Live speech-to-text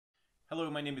Hello,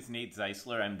 my name is Nate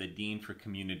Zeisler. I'm the Dean for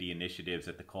Community Initiatives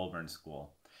at the Colburn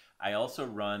School. I also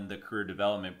run the Career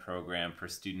Development Program for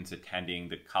students attending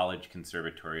the College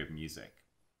Conservatory of Music.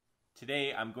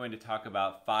 Today, I'm going to talk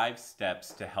about 5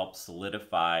 steps to help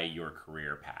solidify your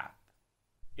career path.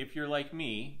 If you're like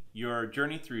me, your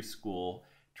journey through school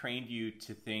trained you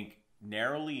to think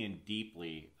narrowly and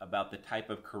deeply about the type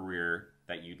of career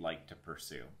that you'd like to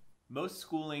pursue. Most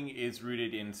schooling is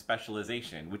rooted in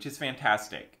specialization, which is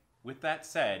fantastic. With that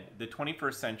said, the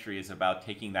 21st century is about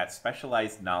taking that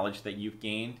specialized knowledge that you've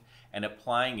gained and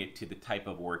applying it to the type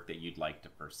of work that you'd like to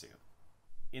pursue.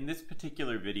 In this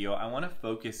particular video, I want to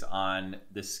focus on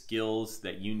the skills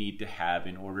that you need to have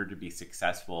in order to be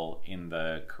successful in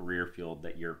the career field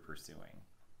that you're pursuing.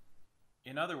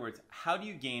 In other words, how do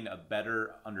you gain a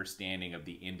better understanding of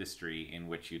the industry in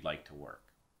which you'd like to work?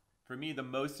 For me, the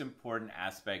most important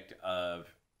aspect of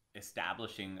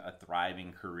establishing a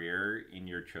thriving career in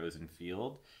your chosen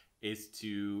field is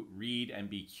to read and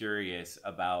be curious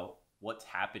about what's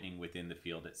happening within the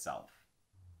field itself.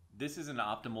 This is an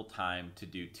optimal time to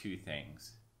do 2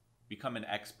 things. Become an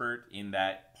expert in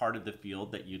that part of the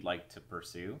field that you'd like to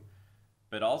pursue,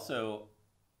 but also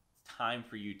time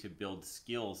for you to build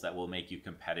skills that will make you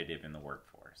competitive in the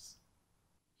workforce.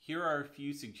 Here are a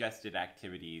few suggested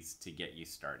activities to get you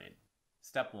started.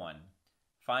 Step 1.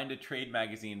 Find a trade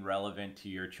magazine relevant to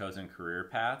your chosen career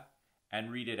path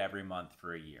and read it every month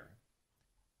for a year.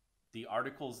 The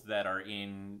articles that are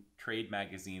in trade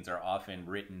magazines are often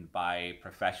written by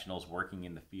professionals working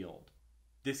in the field.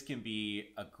 This can be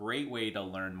a great way to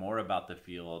learn more about the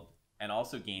field and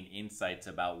also gain insights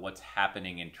about what's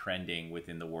happening and trending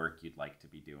within the work you'd like to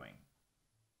be doing.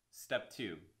 Step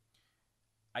 2.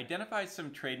 Identify some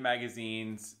trade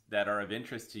magazines that are of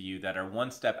interest to you that are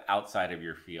one step outside of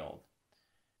your field.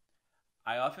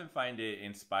 I often find it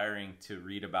inspiring to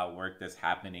read about work that's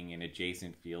happening in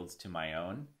adjacent fields to my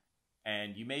own,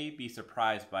 and you may be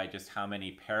surprised by just how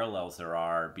many parallels there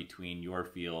are between your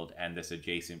field and this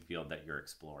adjacent field that you're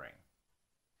exploring.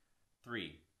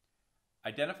 3.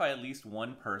 Identify at least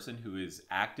one person who is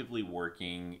actively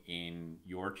working in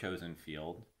your chosen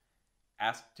field,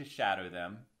 ask to shadow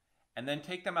them, and then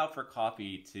take them out for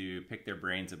coffee to pick their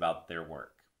brains about their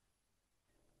work.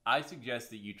 I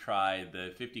suggest that you try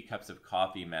the 50 cups of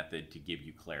coffee method to give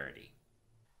you clarity.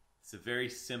 It's a very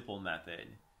simple method.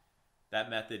 That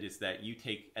method is that you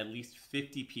take at least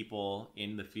 50 people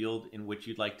in the field in which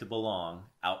you'd like to belong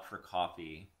out for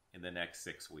coffee in the next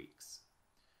 6 weeks.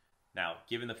 Now,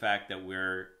 given the fact that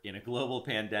we're in a global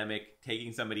pandemic,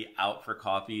 taking somebody out for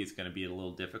coffee is going to be a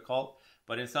little difficult,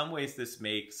 but in some ways this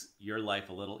makes your life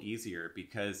a little easier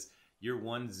because you're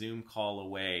one Zoom call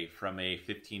away from a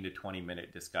 15 to 20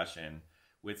 minute discussion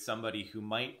with somebody who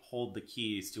might hold the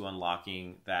keys to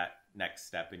unlocking that next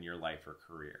step in your life or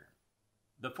career.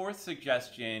 The 4th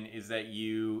suggestion is that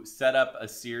you set up a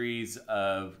series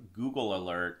of Google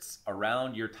alerts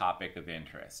around your topic of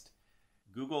interest.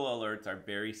 Google alerts are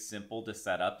very simple to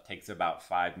set up, takes about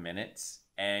 5 minutes,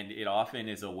 and it often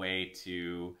is a way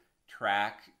to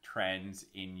track trends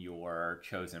in your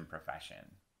chosen profession.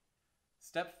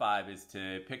 Step 5 is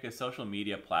to pick a social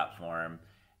media platform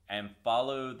and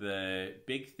follow the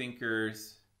big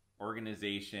thinkers,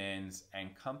 organizations,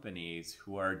 and companies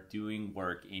who are doing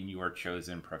work in your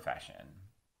chosen profession.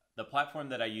 The platform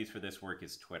that I use for this work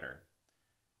is Twitter.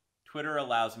 Twitter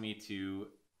allows me to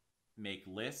make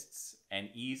lists and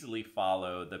easily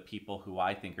follow the people who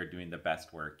I think are doing the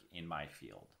best work in my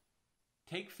field.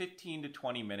 Take 15 to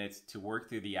 20 minutes to work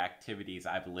through the activities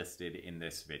I've listed in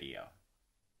this video.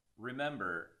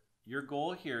 Remember, your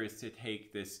goal here is to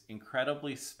take this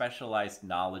incredibly specialized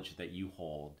knowledge that you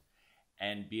hold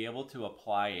and be able to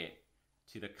apply it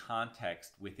to the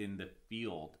context within the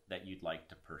field that you'd like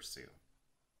to pursue.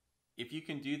 If you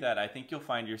can do that, I think you'll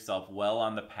find yourself well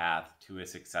on the path to a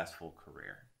successful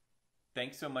career.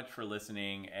 Thanks so much for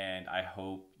listening, and I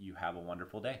hope you have a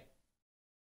wonderful day.